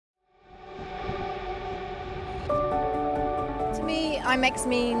IMEX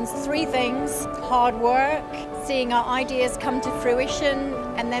means three things: hard work, seeing our ideas come to fruition,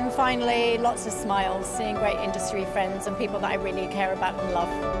 and then finally lots of smiles, seeing great industry friends and people that I really care about and love.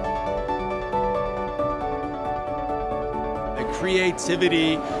 The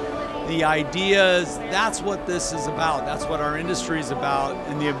creativity, the ideas, that's what this is about. That's what our industry is about,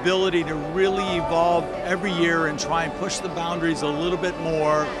 and the ability to really evolve every year and try and push the boundaries a little bit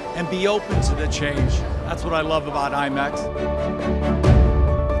more and be open to the change. That's what I love about IMEX.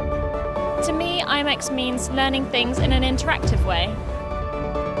 To me, IMEX means learning things in an interactive way.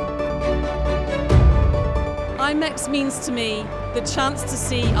 IMEX means to me the chance to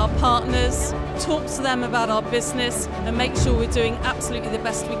see our partners, talk to them about our business and make sure we're doing absolutely the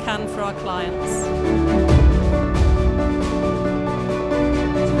best we can for our clients.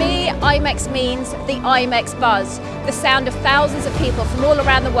 To me, IMEX means the IMEX buzz, the sound of thousands of people from all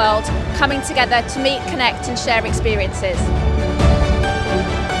around the world coming together to meet, connect and share experiences.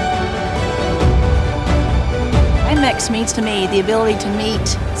 IMEX means to me the ability to meet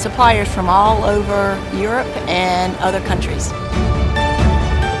suppliers from all over Europe and other countries.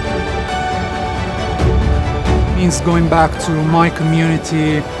 It means going back to my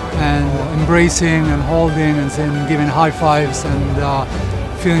community and embracing and holding and then giving high fives and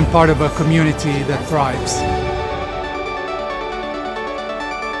feeling part of a community that thrives.